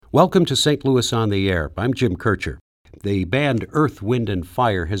Welcome to St. Louis on the Air. I'm Jim Kircher. The band Earth, Wind and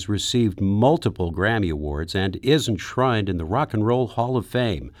Fire has received multiple Grammy Awards and is enshrined in the Rock and Roll Hall of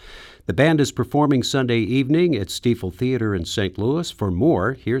Fame. The band is performing Sunday evening at Stiefel Theater in St. Louis. For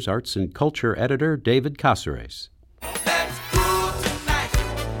more, here's Arts and Culture editor David Caceres.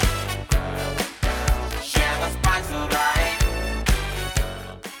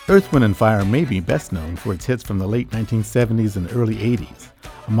 Earth, Wind & Fire may be best known for its hits from the late 1970s and early 80s,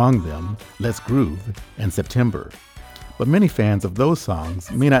 among them Let's Groove and September. But many fans of those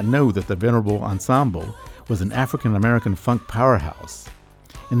songs may not know that the Venerable Ensemble was an African-American funk powerhouse.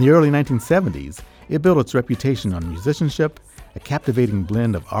 In the early 1970s, it built its reputation on musicianship, a captivating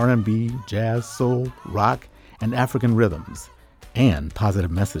blend of R&B, jazz, soul, rock, and African rhythms, and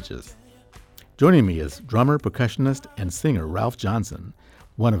positive messages. Joining me is drummer, percussionist, and singer Ralph Johnson,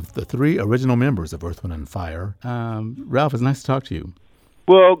 one of the three original members of Earth, Wind & Fire. Ralph, it's nice to talk to you.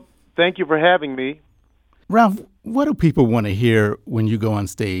 Well, thank you for having me. Ralph, what do people want to hear when you go on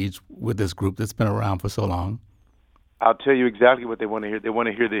stage with this group that's been around for so long? I'll tell you exactly what they want to hear. They want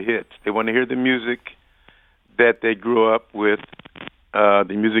to hear the hits. They want to hear the music that they grew up with, the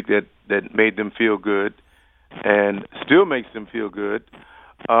music that made them feel good and still makes them feel good.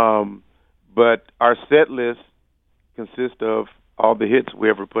 But our set list consists of all the hits we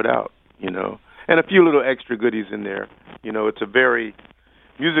ever put out, and a few little extra goodies in there.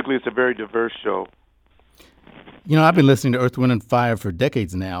 Musically, it's a very diverse show. I've been listening to Earth, Wind & Fire for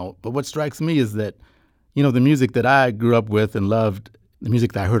decades now, but what strikes me is that, the music that I grew up with and loved, the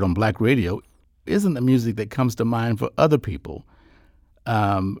music that I heard on black radio, isn't the music that comes to mind for other people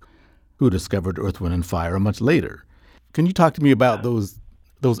who discovered Earth, Wind & Fire much later. Can you talk to me about those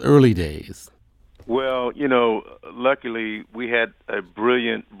early days? Well, luckily we had a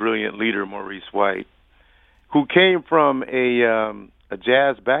brilliant leader, Maurice White, who came from a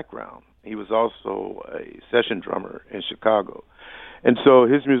jazz background. He was also a session drummer in Chicago. And so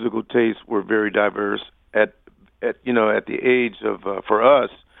his musical tastes were very diverse. At the age of, for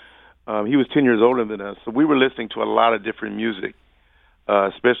us, he was 10 years older than us. So we were listening to a lot of different music,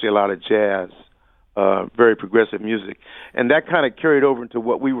 especially a lot of jazz. Very progressive music, and that kind of carried over into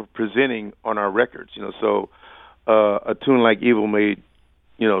what we were presenting on our records. So a tune like Evil made,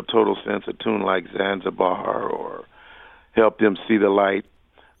 total sense. A tune like Zanzibar or Help Them See the Light,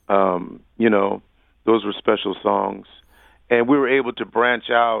 those were special songs, and we were able to branch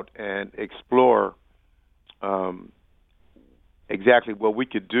out and explore exactly what we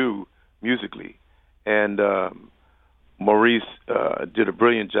could do musically. And Maurice did a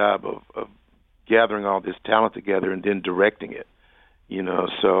brilliant job of gathering all this talent together and then directing it,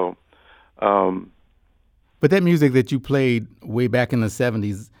 But that music that you played way back in the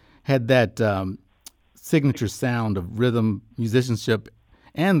 70s had that signature sound of rhythm, musicianship,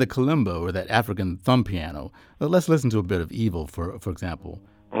 and the kalimba, or that African thumb piano. Let's listen to a bit of Evil, for example.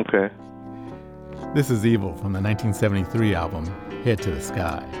 Okay. This is Evil from the 1973 album, Head to the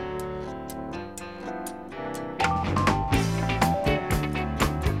Sky.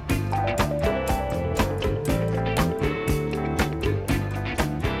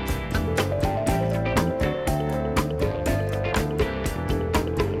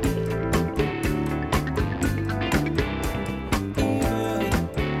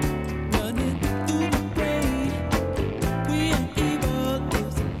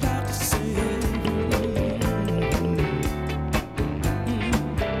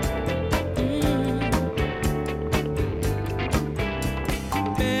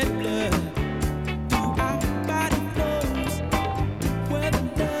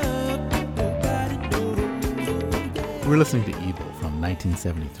 We're listening to Evil from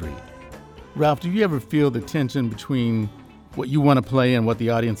 1973. Ralph, do you ever feel the tension between what you want to play and what the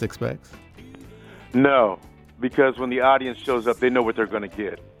audience expects? No, because when the audience shows up, they know what they're going to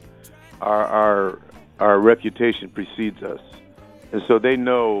get. Our reputation precedes us, and so they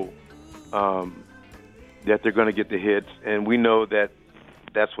know that they're going to get the hits, and we know that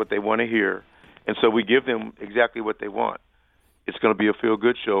that's what they want to hear, and so we give them exactly what they want. It's going to be a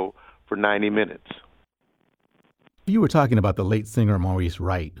feel-good show for 90 minutes. You were talking about the late singer Maurice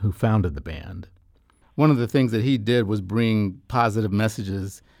White, who founded the band. One of the things that he did was bring positive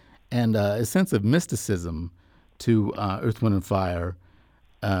messages and a sense of mysticism to Earth, Wind & Fire,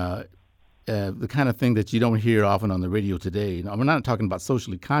 the kind of thing that you don't hear often on the radio today. Now, we're not talking about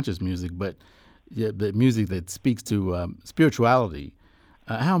socially conscious music, but the music that speaks to spirituality.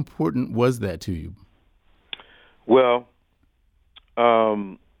 How important was that to you? Well,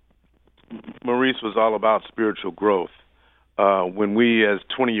 Maurice was all about spiritual growth. When we, as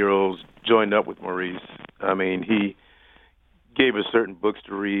 20-year-olds, joined up with Maurice, I mean, he gave us certain books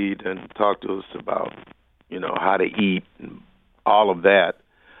to read and talked to us about, how to eat and all of that.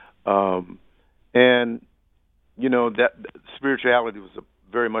 And, that spirituality was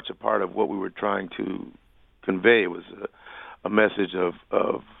very much a part of what we were trying to convey. It was a message of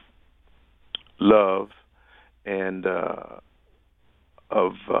love and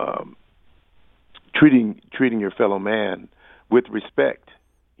of treating your fellow man with respect,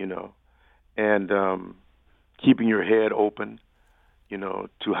 and keeping your head open,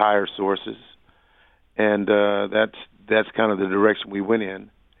 to higher sources. And that's kind of the direction we went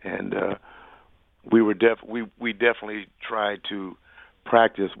in. And we definitely tried to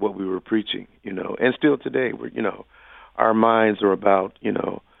practice what we were preaching, and still today our minds are about,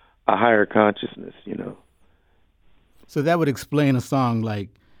 a higher consciousness, So that would explain a song like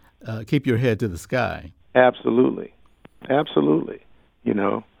Keep Your Head to the Sky. Absolutely.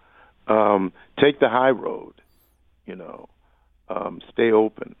 Take the high road, stay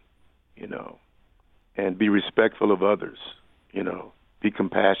open, and be respectful of others, be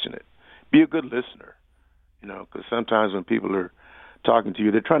compassionate, be a good listener, because sometimes when people are talking to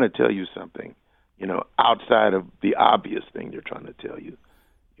you, they're trying to tell you something, outside of the obvious thing they're trying to tell you,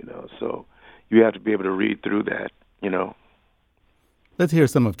 so you have to be able to read through that, Let's hear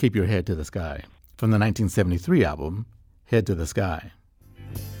some of Keep Your Head to the Sky from the 1973 album, Head to the Sky.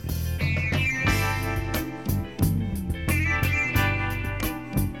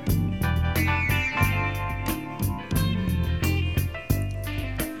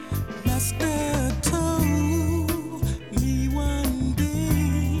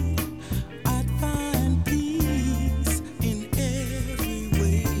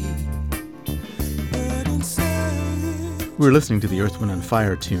 We're listening to the Earth, Wind &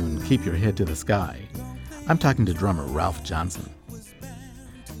 Fire tune, Keep Your Head to the Sky. I'm talking to drummer Ralph Johnson.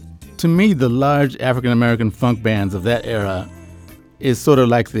 To me, the large African-American funk bands of that era is sort of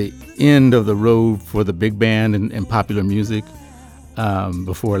like the end of the road for the big band in popular music,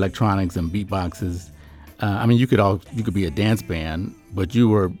 before electronics and beatboxes. You could be a dance band, but you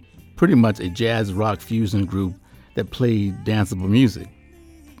were pretty much a jazz rock fusion group that played danceable music.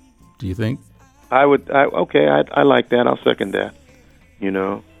 Do you think? I like that. I'll second that.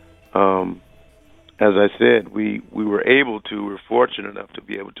 As I said, we were fortunate enough to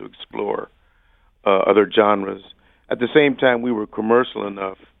be able to explore other genres. At the same time, we were commercial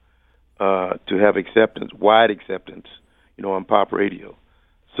enough to have wide acceptance, on pop radio.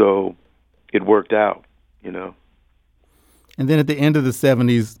 So it worked out, And then at the end of the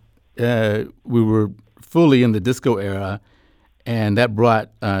 70s, we were fully in the disco era. And that brought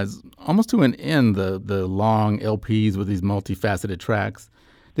almost to an end the long LPs with these multifaceted tracks.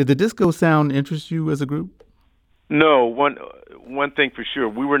 Did the disco sound interest you as a group? No. One thing for sure,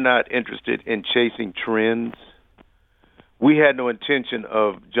 we were not interested in chasing trends. We had no intention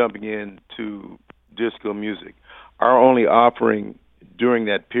of jumping into disco music. Our only offering during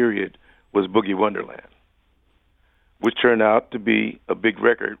that period was Boogie Wonderland, which turned out to be a big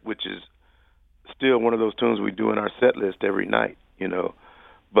record, which is still one of those tunes we do in our set list every night,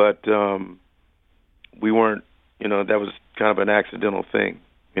 But we weren't, that was kind of an accidental thing,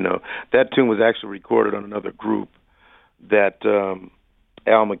 That tune was actually recorded on another group that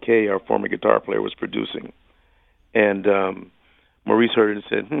Al McKay, our former guitar player, was producing. And Maurice heard it and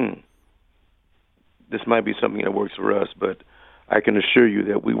said, this might be something that works for us, but I can assure you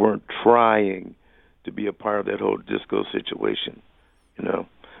that we weren't trying to be a part of that whole disco situation,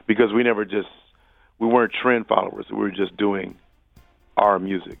 because we weren't trend followers. We were just doing our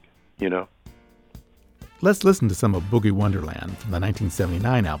music, Let's listen to some of Boogie Wonderland from the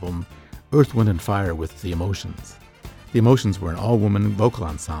 1979 album, Earth, Wind & Fire with The Emotions. The Emotions were an all-woman vocal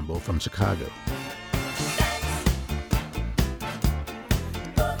ensemble from Chicago.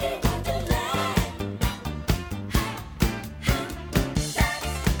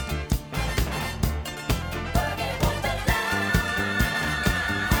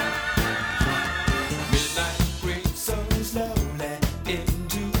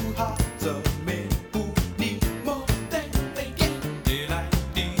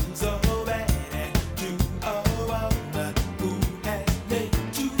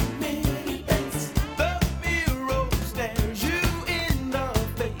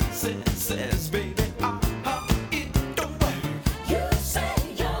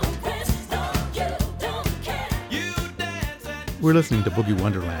 We're listening to Boogie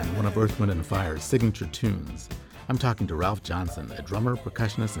Wonderland, one of Earth, Wind & Fire's signature tunes. I'm talking to Ralph Johnson, a drummer,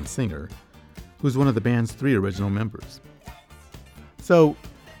 percussionist, and singer, who's one of the band's 3 original members. So,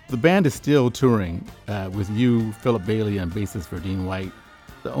 the band is still touring with you, Philip Bailey, and bassist Verdine White,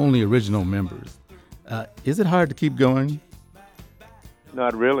 the only original members. Is it hard to keep going?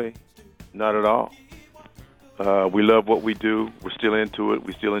 Not really. Not at all. We love what we do. We're still into it.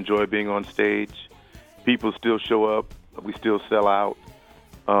 We still enjoy being on stage. People still show up. We still sell out.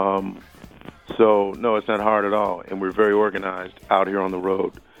 So, no, it's not hard at all. And we're very organized out here on the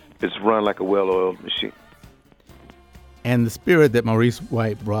road. It's run like a well-oiled machine. And the spirit that Maurice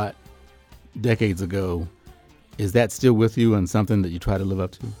White brought decades ago, is that still with you and something that you try to live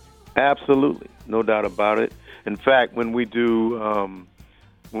up to? Absolutely. No doubt about it. In fact, when we're doing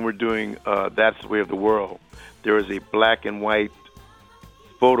That's the Way of the World, there is a black and white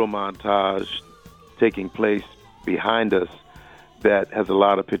photo montage taking place behind us that has a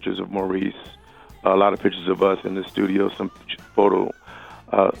lot of pictures of Maurice, a lot of pictures of us in the studio, some photos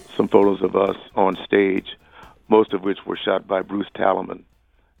of us on stage, most of which were shot by Bruce Talman,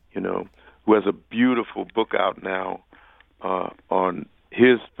 who has a beautiful book out now on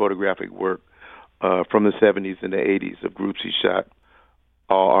his photographic work from the 70s and the 80s of groups he shot,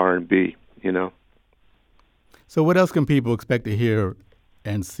 all R&B, So what else can people expect to hear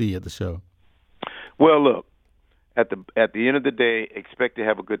and see at the show? Well, look, at the end of the day, expect to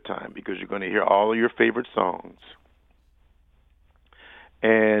have a good time because you're going to hear all of your favorite songs.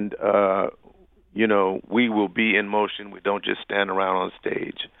 And, we will be in motion. We don't just stand around on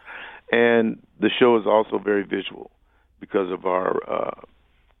stage. And the show is also very visual because of our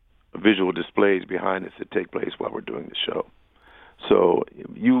visual displays behind us that take place while we're doing the show. So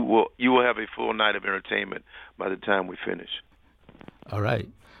you will have a full night of entertainment by the time we finish. All right.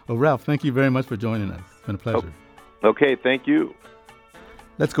 Well, Ralph, thank you very much for joining us. It's been a pleasure. Okay, thank you.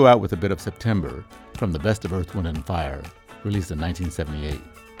 Let's go out with a bit of September from the best of Earth, Wind & Fire, released in 1978.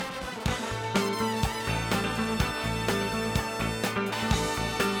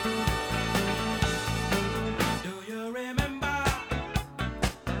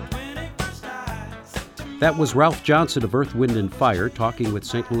 That was Ralph Johnson of Earth, Wind & Fire talking with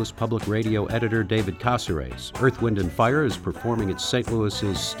St. Louis Public Radio editor David Casares. Earth, Wind & Fire is performing at St.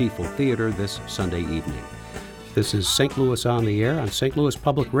 Louis's Stiefel Theater this Sunday evening. This is St. Louis on the Air on St. Louis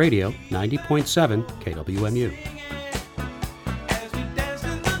Public Radio, 90.7 KWMU.